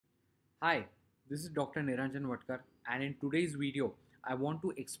Hi, this is Dr. Niranjan Vatkar, and in today's video, I want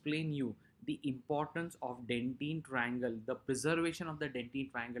to explain you the importance of Dentin Triangle, the preservation of the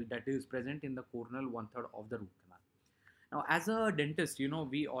Dentin Triangle that is present in the coronal one third of the root canal. Now, as a dentist,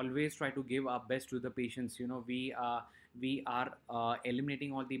 we always try to give our best to the patients. We are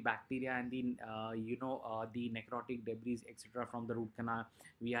eliminating all the bacteria and the necrotic debris, etc., from the root canal.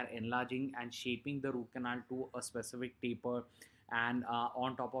 We are enlarging and shaping the root canal to a specific taper, and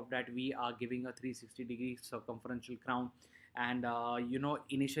on top of that, we are giving a 360-degree circumferential crown. And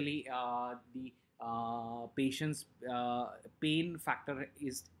initially, the patient's pain factor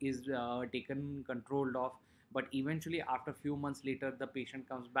is taken controlled of, but eventually after few months later the patient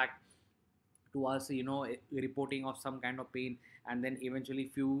comes back to us, reporting of some kind of pain, and then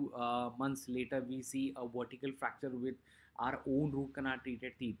eventually few months later we see a vertical fracture with our own root canal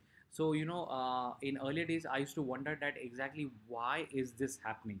treated teeth. So in earlier days I used to wonder that exactly why is this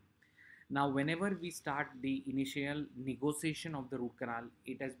happening. Now, whenever we start the initial negotiation of the root canal,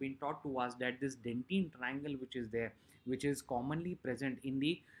 it has been taught to us that this dentine triangle, which is there, which is commonly present in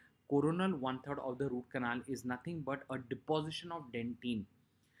the coronal one third of the root canal, is nothing but a deposition of dentine.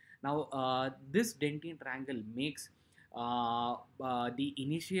 Now, this dentine triangle makes the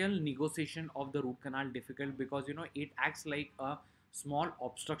initial negotiation of the root canal difficult, because it acts like a small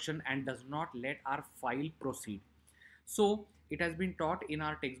obstruction and does not let our file proceed. So it has been taught in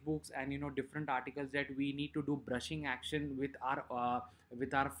our textbooks and different articles that we need to do brushing action with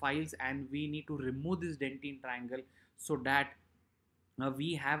our files, and we need to remove this dentine triangle so that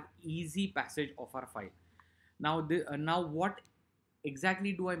we have easy passage of our file. Now what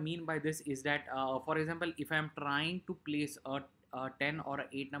exactly do I mean by this is that, for example, if I am trying to place a 10 or a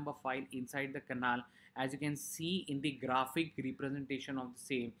 8 number file inside the canal, as you can see in the graphic representation of the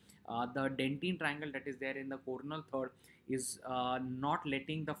same, the dentine triangle that is there in the coronal third is not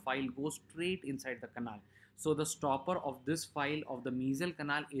letting the file go straight inside the canal. So the stopper of this file of the mesial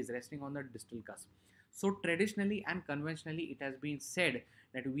canal is resting on the distal cusp. So traditionally and conventionally, it has been said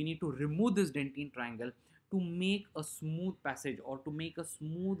that we need to remove this dentine triangle to make a smooth passage or to make a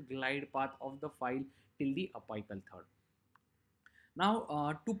smooth glide path of the file till the apical third.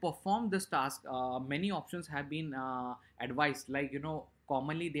 Now, to perform this task, many options have been advised. Like,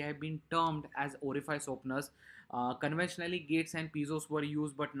 commonly they have been termed as orifice openers. Conventionally, gates and pizzos were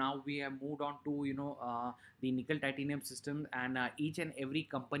used, but now we have moved on to the nickel titanium system, and each and every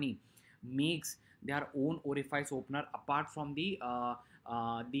company makes their own orifice opener apart from the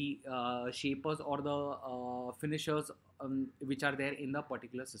shapers or the finishers, which are there in the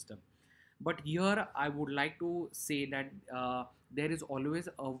particular system. But here I would like to say that there is always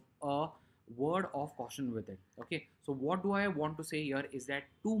a word of caution with it. Okay, so what do I want to say here is that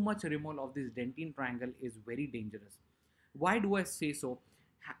too much removal of this dentine triangle is very dangerous. Why do I say so?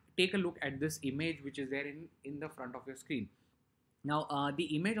 Take a look at this image which is there in the front of your screen. Now, the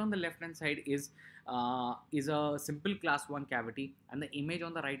image on the left hand side is a simple class 1 cavity, and the image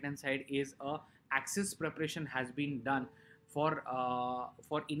on the right hand side is a access preparation has been done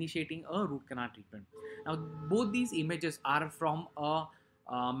for initiating a root canal treatment. Now, both these images are from a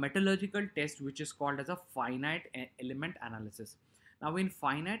metallurgical test which is called as a finite element analysis. Now, in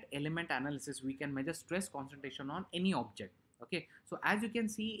finite element analysis, we can measure stress concentration on any object. Okay, so as you can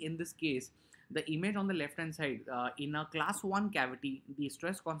see in this case, the image on the left hand side, in a class 1 cavity, the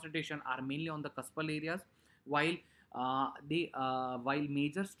stress concentration are mainly on the cuspal areas, while while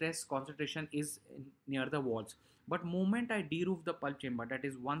major stress concentration is near the walls. But moment I deroof the pulp chamber, that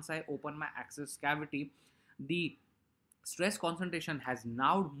is once I open my access cavity, the stress concentration has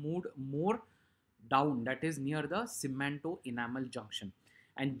now moved more down, that is near the cemento enamel junction,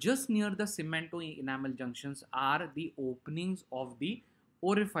 and just near the cemento enamel junctions are the openings of the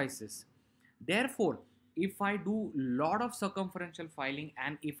orifices. Therefore, if I do lot of circumferential filing,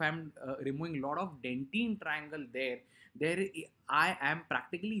 and if I'm removing lot of dentine triangle there I am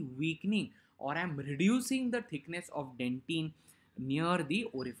practically weakening or I'm reducing the thickness of dentine near the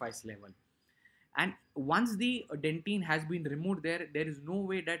orifice level. And once the dentine has been removed, there is no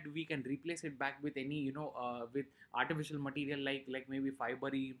way that we can replace it back with any with artificial material, like maybe fiber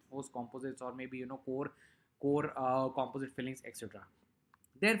reinforced composites, or maybe core composite fillings, etc.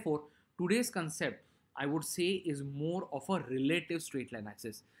 Therefore, today's concept, I would say, is more of a relative straight line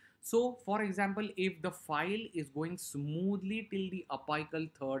access. So, for example, if the file is going smoothly till the apical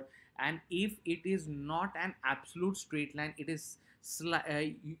third, and if it is not an absolute straight line, it is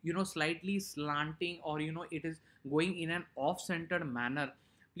slightly slanting, or it is going in an off-centered manner,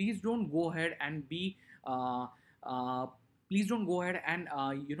 please don't go ahead and be uh, please don't go ahead and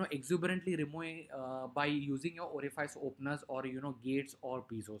exuberantly remove by using your orifice openers or gates or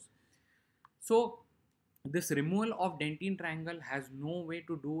pizzos. So this removal of dentin triangle has no way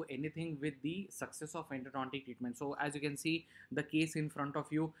to do anything with the success of endodontic treatment. So as you can see the case in front of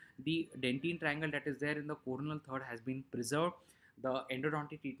you, the dentin triangle that is there in the coronal third has been preserved, the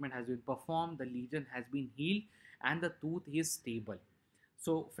endodontic treatment has been performed, the lesion has been healed, and the tooth is stable.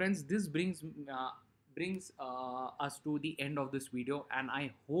 So friends, this brings us to the end of this video, and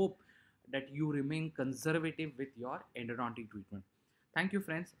I hope that you remain conservative with your endodontic treatment. Thank you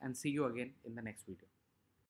friends, and see you again in the next video.